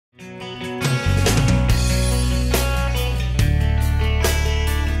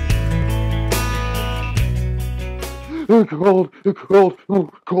cold, cold,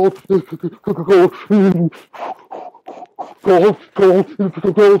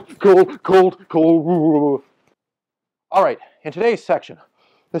 cold, cold. All right, in today's section,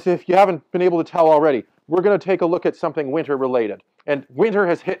 if you haven't been able to tell already, we're going to take a look at something winter related. And winter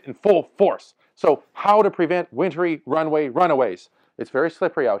has hit in full force. So how to prevent wintry runway runaways. It's very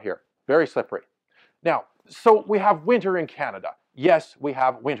slippery out here, very slippery. Now, so we have winter in Canada. Yes, we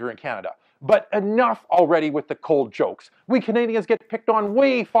have winter in Canada. But enough already with the cold jokes. We Canadians get picked on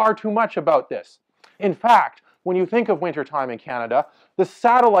way far too much about this. In fact, when you think of wintertime in Canada, the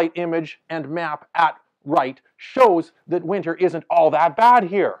satellite image and map at right shows that winter isn't all that bad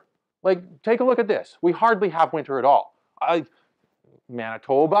here. Like, take a look at this. We hardly have winter at all.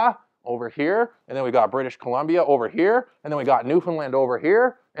 Manitoba over here, and then we got British Columbia over here, and then we got Newfoundland over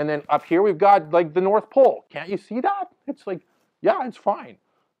here, and then up here we've got like the North Pole. Can't you see that? It's like, yeah, it's fine.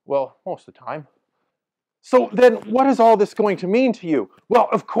 Well, most of the time. So then what is all this going to mean to you? Well,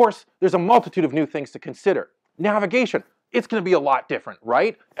 of course, there's a multitude of new things to consider. Navigation, it's going to be a lot different,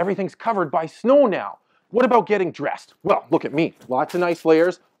 right? Everything's covered by snow now. What about getting dressed? Well, look at me. Lots of nice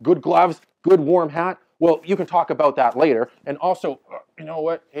layers, good gloves, good warm hat. Well, you can talk about that later. And also, you know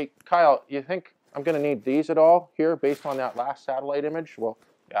what? Hey, Kyle, you think I'm going to need these at all here based on that last satellite image? Well,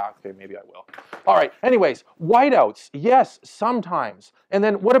 yeah, okay, maybe I will. All right, anyways, whiteouts, yes, sometimes. And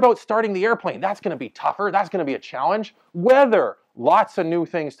then what about starting the airplane? That's going to be tougher. That's going to be a challenge. Weather, lots of new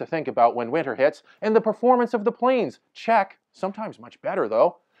things to think about when winter hits. And the performance of the planes, check. Sometimes much better,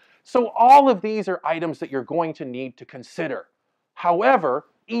 though. So all of these are items that you're going to need to consider. However,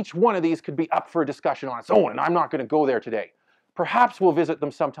 each one of these could be up for a discussion on its own, and I'm not going to go there today. Perhaps we'll visit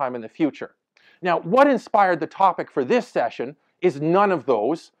them sometime in the future. Now, what inspired the topic for this session is none of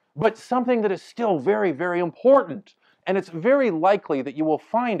those, but something that is still very, very important. And it's very likely that you will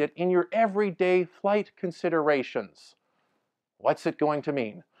find it in your everyday flight considerations. What's it going to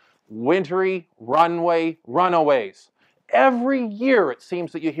mean? Wintry runway runaways. Every year it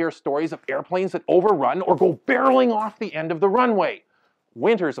seems that you hear stories of airplanes that overrun or go barreling off the end of the runway.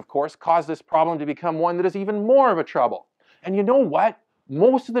 Winters, of course, cause this problem to become one that is even more of a trouble. And you know what?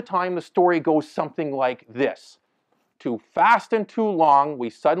 Most of the time the story goes something like this. Too fast and too long, we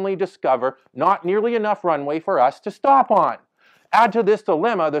suddenly discover not nearly enough runway for us to stop on. Add to this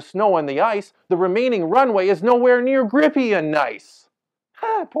dilemma the snow and the ice, the remaining runway is nowhere near grippy and nice.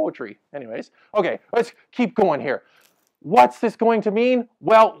 Poetry. Anyways, okay, let's keep going here. What's this going to mean?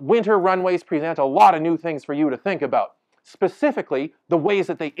 Well, winter runways present a lot of new things for you to think about. Specifically, the ways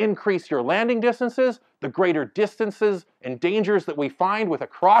that they increase your landing distances, the greater distances and dangers that we find with a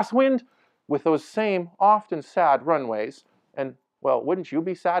crosswind, with those same often sad runways. And, well, wouldn't you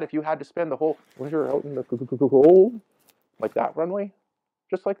be sad if you had to spend the whole winter out in the cold? Like that runway?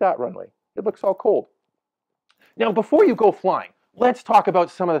 Just like that runway. It looks all cold. Now, before you go flying, let's talk about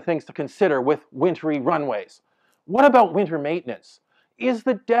some of the things to consider with wintry runways. What about winter maintenance? Is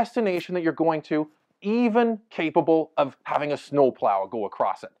the destination that you're going to even capable of having a snowplow go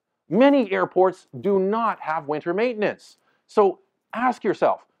across it? Many airports do not have winter maintenance. So ask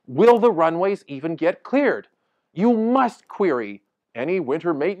yourself, will the runways even get cleared? You must query, any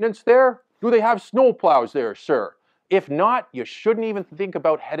winter maintenance there? Do they have snowplows there, sir? If not, you shouldn't even think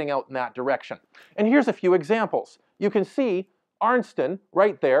about heading out in that direction. And here's a few examples. You can see Arnston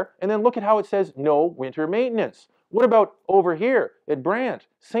right there, and then look at how it says no winter maintenance. What about over here at Brant?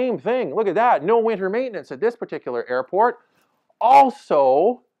 Same thing. Look at that. No winter maintenance at this particular airport.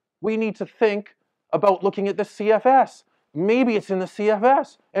 Also, we need to think about looking at the CFS. Maybe it's in the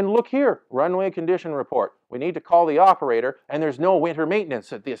CFS. And look here, runway condition report. We need to call the operator, and there's no winter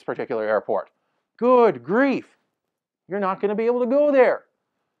maintenance at this particular airport. Good grief. You're not going to be able to go there.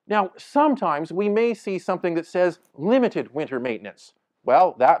 Now, sometimes we may see something that says limited winter maintenance.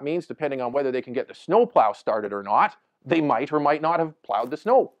 Well, that means depending on whether they can get the snowplow started or not, they might or might not have plowed the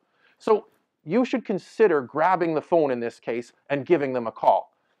snow. So you should consider grabbing the phone in this case and giving them a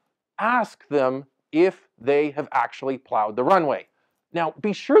call. Ask them if they have actually plowed the runway. Now,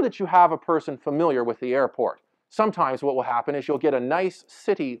 be sure that you have a person familiar with the airport. Sometimes what will happen is you'll get a nice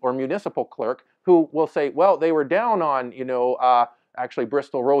city or municipal clerk who will say, well, they were down on, actually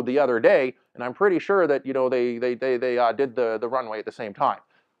Bristol Road the other day, and I'm pretty sure that, they did the runway at the same time.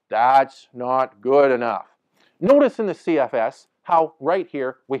 That's not good enough. Notice in the CFS how right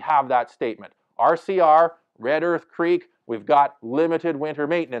here we have that statement. RCR, Red Earth Creek, we've got limited winter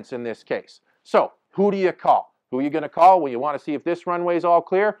maintenance in this case. So who do you call? Who are you going to call when you want to see if this runway is all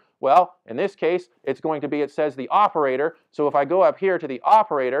clear? Well, in this case, it's going to be, it says the operator. So if I go up here to the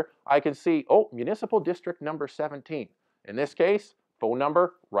operator, I can see, oh, Municipal District number 17. In this case, phone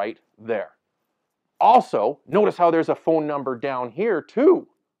number right there. Also, notice how there's a phone number down here too.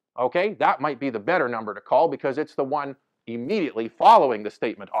 Okay, that might be the better number to call because it's the one immediately following the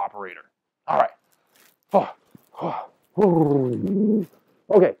statement operator. All right.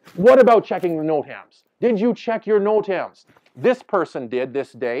 Okay, what about checking the NOTAMs? Did you check your NOTAMs? This person did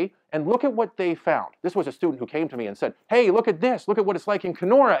this day, and look at what they found. This was a student who came to me and said, hey, look at this. Look at what it's like in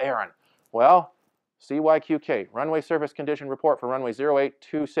Kenora, Aaron. Well, CYQK, runway surface condition report for runway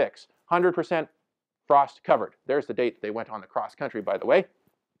 0826, 100% frost covered. There's the date they went on the cross country, by the way.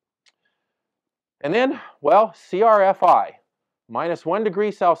 And then, well, CRFI, minus 1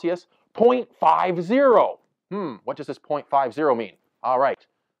 degree Celsius, 0.50. What does this 0.50 mean? All right,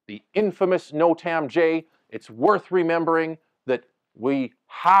 the infamous NOTAM J. It's worth remembering that we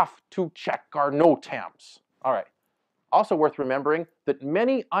have to check our NOTAMs. All right. Also worth remembering that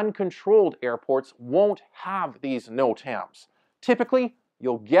many uncontrolled airports won't have these NOTAMs. Typically,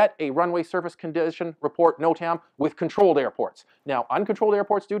 you'll get a runway surface condition report NOTAM with controlled airports. Now, uncontrolled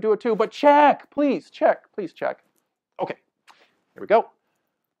airports do it too, but check, please check. Okay, here we go.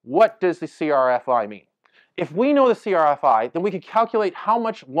 What does the CRFI mean? If we know the CRFI, then we can calculate how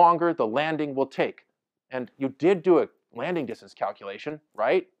much longer the landing will take. And you did do a landing distance calculation,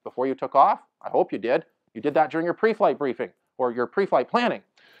 right? Before you took off? I hope you did. You did that during your pre-flight briefing or your pre-flight planning.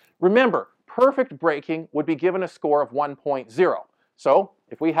 Remember, perfect braking would be given a score of 1.0. So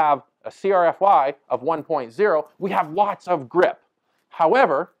if we have a CRFI of 1.0, we have lots of grip.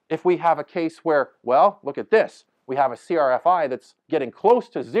 However, if we have a case where, well, look at this. We have a CRFI that's getting close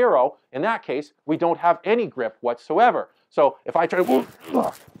to 0. In that case, we don't have any grip whatsoever. So if I try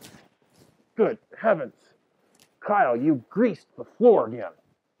to... Good heavens. Kyle, you greased the floor again.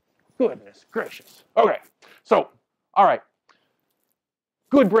 Goodness gracious. Okay, so, all right.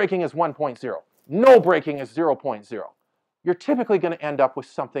 Good braking is 1.0. No braking is 0.0. You're typically going to end up with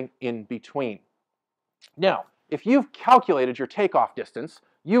something in between. Now, if you've calculated your takeoff distance,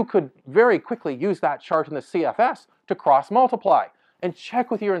 you could very quickly use that chart in the CFS to cross-multiply and check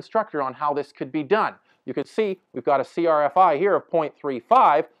with your instructor on how this could be done. You can see we've got a CRFI here of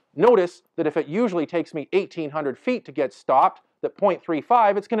 0.35. Notice that if it usually takes me 1,800 feet to get stopped, that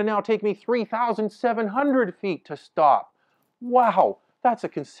 0.35, it's going to now take me 3,700 feet to stop. Wow, that's a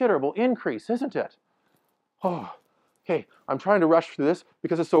considerable increase, isn't it? Oh, okay, I'm trying to rush through this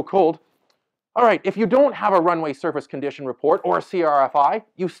because it's so cold. All right, if you don't have a runway surface condition report or a CRFI,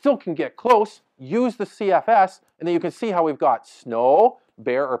 you still can get close. Use the CFS, and then you can see how we've got snow,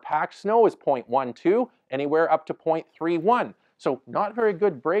 bare or packed snow is 0.12, anywhere up to 0.31. So not very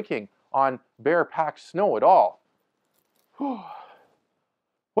good braking on bare packed snow at all.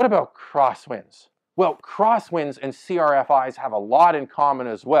 What about crosswinds? Well, crosswinds and CRFIs have a lot in common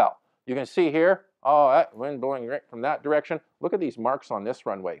as well. You can see here, oh, that wind blowing right from that direction. Look at these marks on this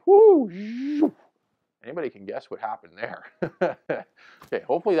runway. Woo! Anybody can guess what happened there. Okay,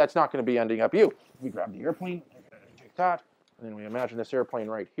 hopefully that's not going to be ending up you. We grab the airplane, take that, and then we imagine this airplane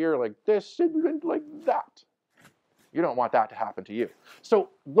right here like this and like that. You don't want that to happen to you. So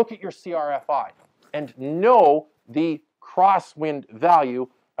look at your CRFI and know the crosswind value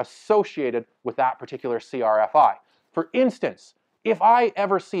associated with that particular CRFI. For instance, if I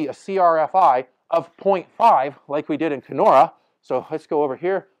ever see a CRFI of 0.5 like we did in Kenora, so let's go over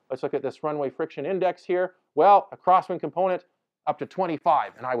here, let's look at this runway friction index here. Well, a crosswind component up to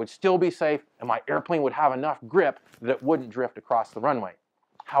 25, and I would still be safe, and my airplane would have enough grip that it wouldn't drift across the runway.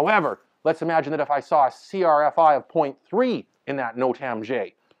 However, let's imagine that if I saw a CRFI of 0.3 in that NOTAM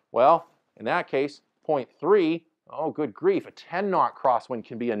J. Well, in that case, 0.3, oh good grief, a 10-knot crosswind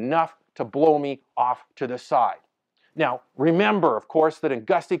can be enough to blow me off to the side. Now, remember, of course, that in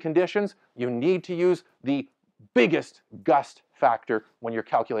gusty conditions, you need to use the biggest gust factor when you're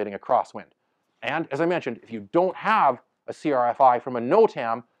calculating a crosswind. And as I mentioned, if you don't have a CRFI from a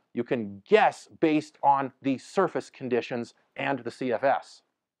NOTAM, you can guess based on the surface conditions and the CFS.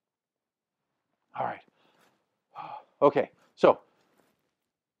 All right. Okay, so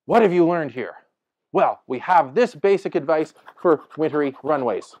what have you learned here? Well, we have this basic advice for wintry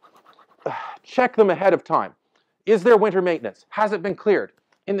runways. Check them ahead of time. Is there winter maintenance? Has it been cleared?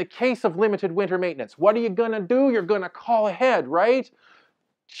 In the case of limited winter maintenance, what are you going to do? You're going to call ahead, right?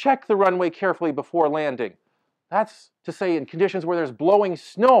 Check the runway carefully before landing. That's to say in conditions where there's blowing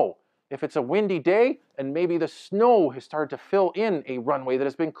snow. If it's a windy day and maybe the snow has started to fill in a runway that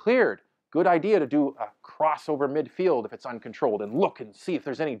has been cleared, good idea to do a crossover midfield if it's uncontrolled and look and see if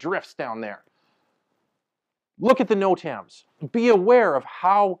there's any drifts down there. Look at the NOTAMs. Be aware of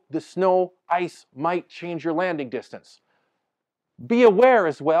how the snow, ice might change your landing distance. Be aware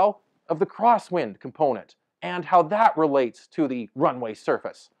as well of the crosswind component and how that relates to the runway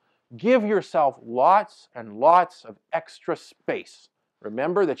surface. Give yourself lots and lots of extra space.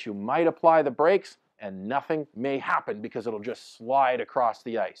 Remember that you might apply the brakes and nothing may happen because it'll just slide across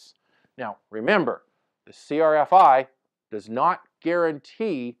the ice. Now, remember, the CRFI does not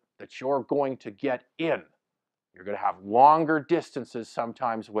guarantee that you're going to get in. You're going to have longer distances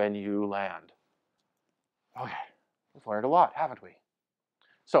sometimes when you land. Okay, we've learned a lot, haven't we?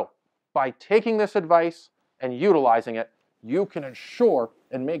 So, by taking this advice and utilizing it, you can ensure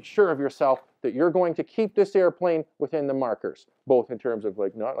and make sure of yourself that you're going to keep this airplane within the markers, both in terms of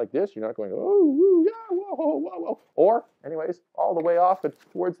like not like this, you're not going, oh, woo, yeah, whoa, whoa, whoa, whoa, or anyways, all the way off and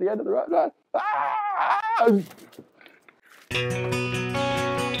towards the end of the run. Ah!